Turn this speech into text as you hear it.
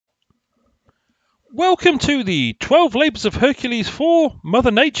Welcome to the 12 Labours of Hercules for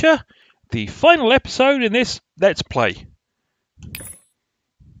Mother Nature, the final episode in this Let's Play.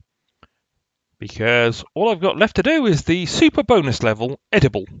 Because all I've got left to do is the super bonus level,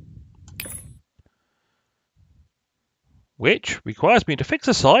 Edible. Which requires me to fix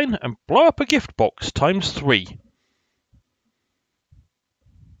a sign and blow up a gift box times 3.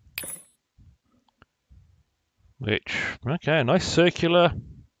 Which, okay, a nice circular...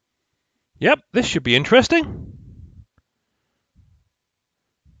 Yep, this should be interesting.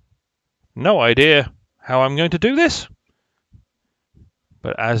 No idea how I'm going to do this.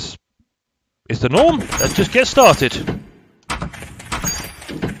 But as is the norm, let's just get started.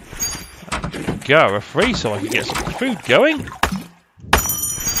 Megara free so I can get some food going.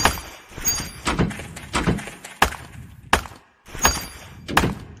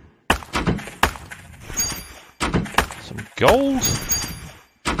 Some gold.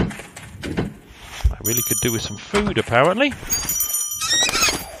 I really could do with some food, apparently.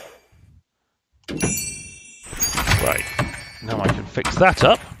 Right, now I can fix that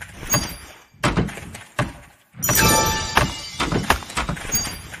up.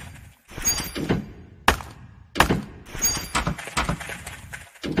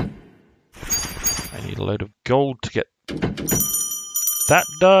 I need a load of gold to get that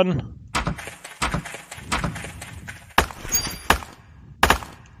done.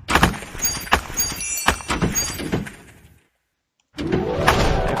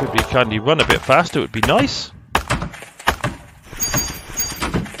 Everybody kindly run a bit faster, it would be nice.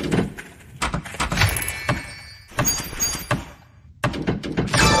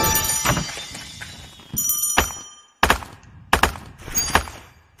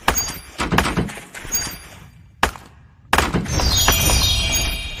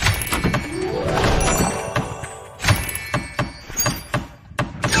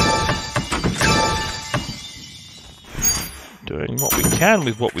 Doing what we can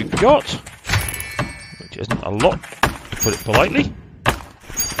with what we've got, which isn't a lot, to put it politely.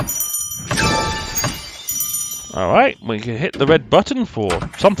 Alright, we can hit the red button for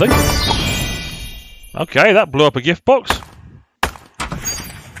something. Okay, that blew up a gift box.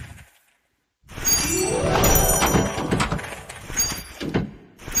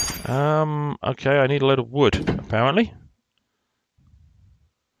 Okay, I need a load of wood, apparently.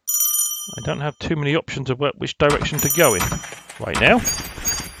 I don't have too many options of which direction to go in right now.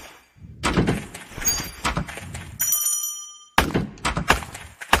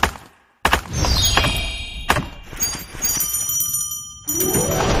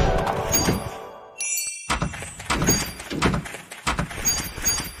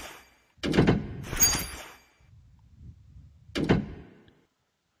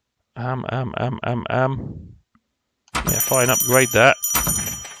 Yeah, fine, upgrade that.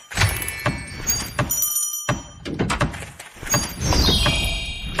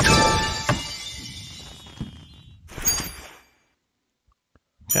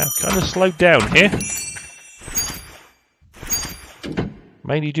 Okay, I've kind of slowed down here.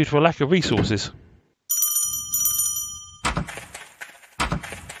 Mainly due to a lack of resources.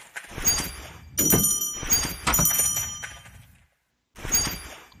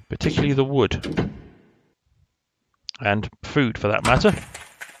 Particularly the wood. And food, for that matter.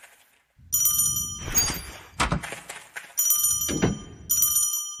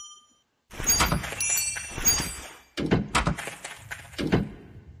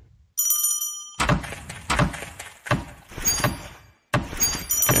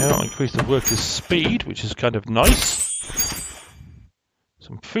 I'll increase the worker's speed, which is kind of nice.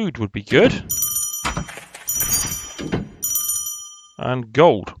 Some food would be good. And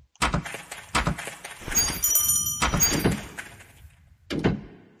gold.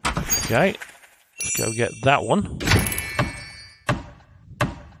 Okay, let's go get that one.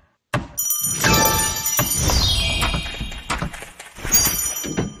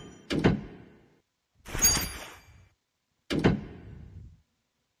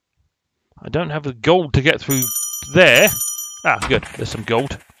 I don't have the gold to get through there. Ah, good. There's some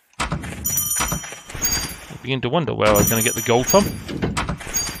gold. I begin to wonder where I was going to get the gold from.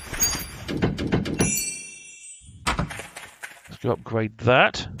 Let's go upgrade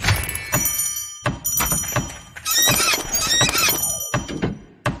that.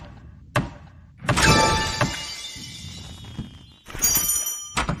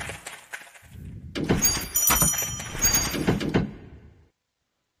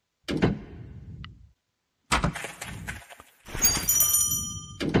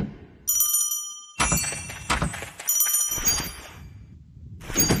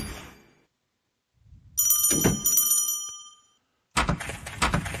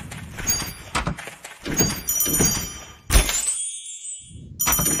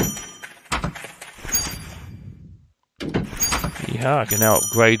 Yeah, I can now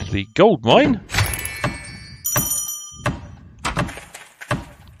upgrade the gold mine.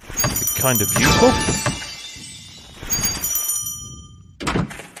 Kind of useful.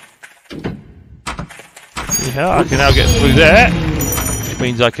 Yeah, I can now get through there, which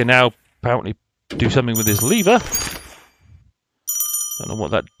means I can now apparently do something with this lever. Don't know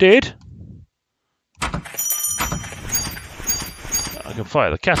what that did. I can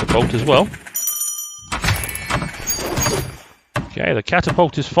fire the catapult as well. Okay, the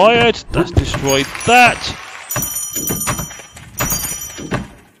catapult is fired. That's destroyed that.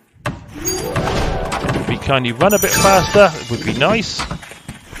 Can you run a bit faster? It would be nice.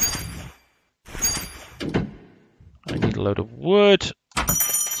 I need a load of wood.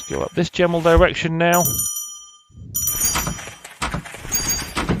 Let's go up this general direction now.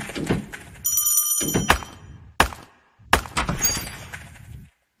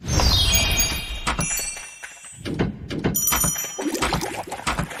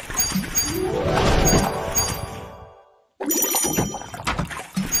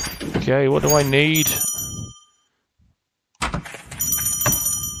 Okay, what do I need?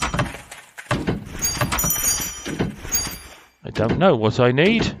 I don't know what I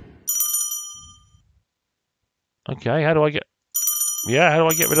need. Okay, how do I get... Yeah, how do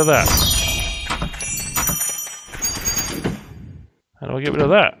I get rid of that? How do I get rid of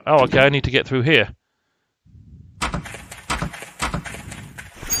that? Oh, okay, I need to get through here.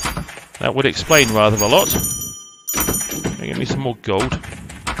 That would explain rather a lot. Give me some more gold.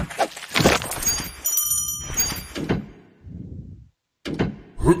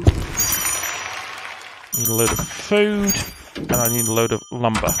 Need a load of food. And I need a load of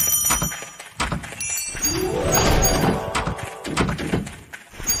lumber.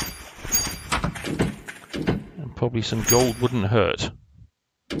 And probably some gold wouldn't hurt.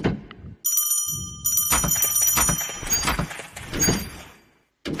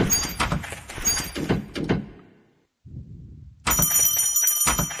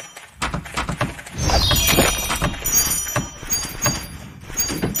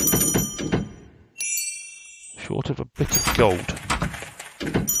 Short of a bit of gold.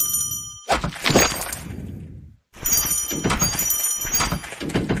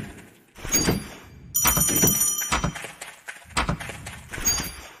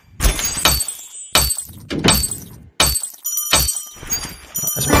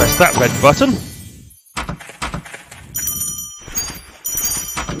 Let's press that red button.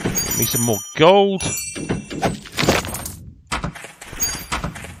 Give me some more gold.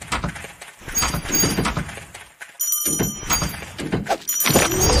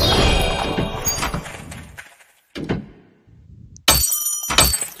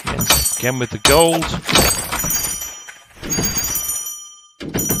 Again with the gold.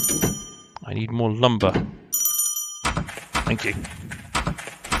 I need more lumber. Thank you.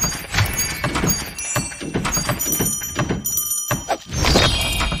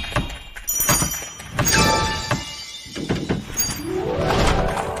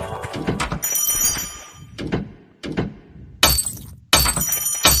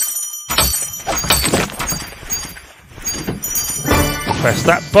 Press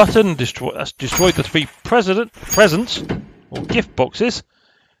that button, that's destroyed the 3 presents, or gift boxes.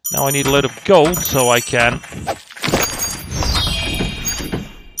 Now I need a load of gold so I can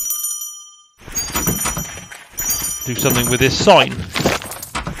do something with this sign.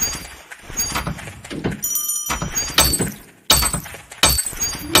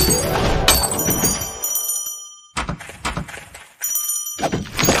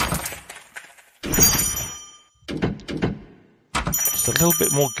 Just a little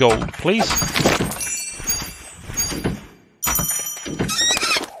bit more gold, please.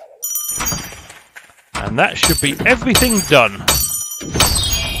 And that should be everything done.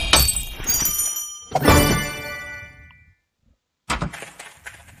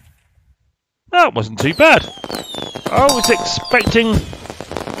 That wasn't too bad. I was expecting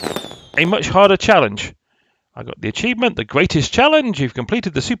a much harder challenge. I got the achievement, the greatest challenge. You've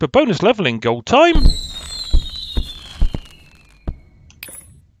completed the super bonus level in gold time.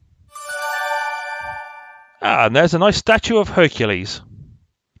 Ah, and there's a nice statue of Hercules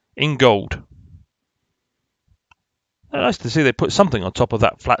in gold. Nice to see they put something on top of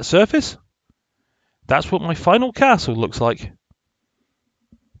that flat surface. That's what my final castle looks like.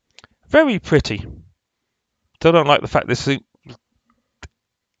 Very pretty. Still don't like the fact this...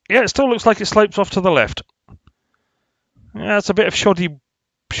 Yeah, it still looks like it slopes off to the left. Yeah, it's a bit of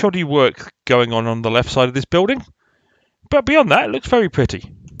shoddy work going on the left side of this building. But beyond that, it looks very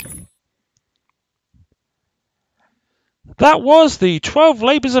pretty. That was the 12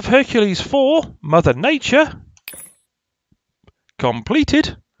 Labours of Hercules 4, Mother Nature.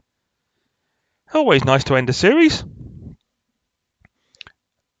 completed. Always nice to end a series.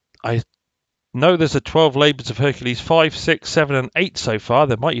 I know there's a 12 Labours of Hercules 5, 6, 7 and 8 so far.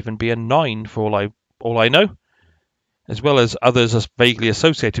 There might even be a 9 for all I know. As well as others are vaguely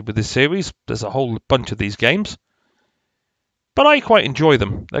associated with this series. There's a whole bunch of these games. But I quite enjoy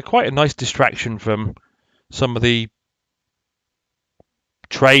them. They're quite a nice distraction from some of the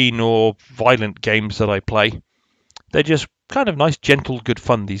train or violent games that I play. They're just kind of nice, gentle, good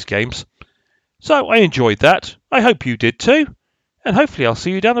fun, these games. So I enjoyed that. I hope you did too. And hopefully I'll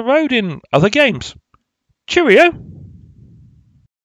see you down the road in other games. Cheerio!